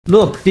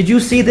Look, did you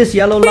see this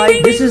yellow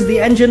light? This is the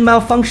engine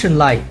malfunction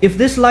light. If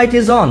this light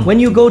is on when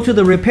you go to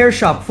the repair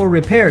shop for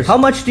repairs, how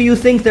much do you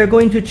think they're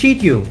going to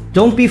cheat you?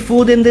 Don't be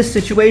fooled in this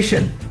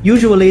situation.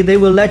 Usually they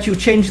will let you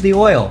change the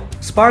oil,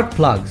 spark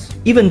plugs,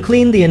 even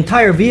clean the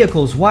entire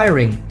vehicle's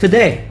wiring.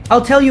 Today,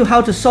 I'll tell you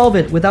how to solve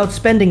it without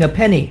spending a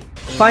penny.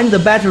 Find the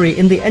battery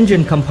in the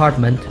engine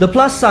compartment. The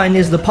plus sign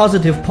is the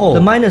positive pole.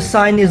 The minus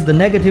sign is the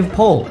negative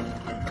pole.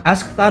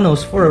 Ask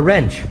Thanos for a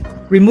wrench.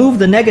 Remove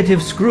the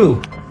negative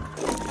screw.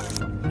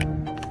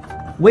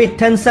 Wait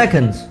 10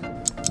 seconds.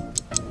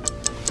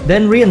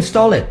 Then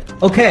reinstall it.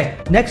 Okay,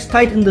 next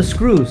tighten the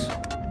screws.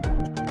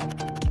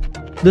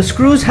 The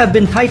screws have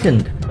been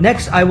tightened.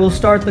 Next I will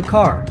start the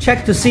car.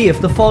 Check to see if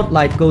the fault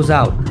light goes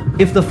out.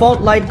 If the fault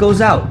light goes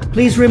out,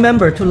 please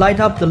remember to light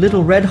up the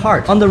little red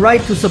heart on the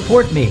right to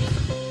support me.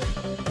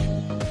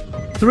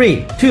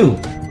 3, 2,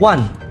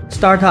 1,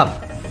 start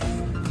up.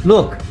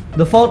 Look,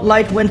 the fault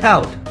light went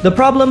out. The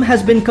problem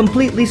has been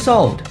completely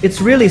solved.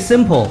 It's really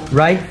simple,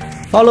 right?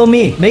 Follow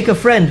me, make a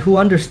friend who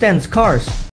understands cars.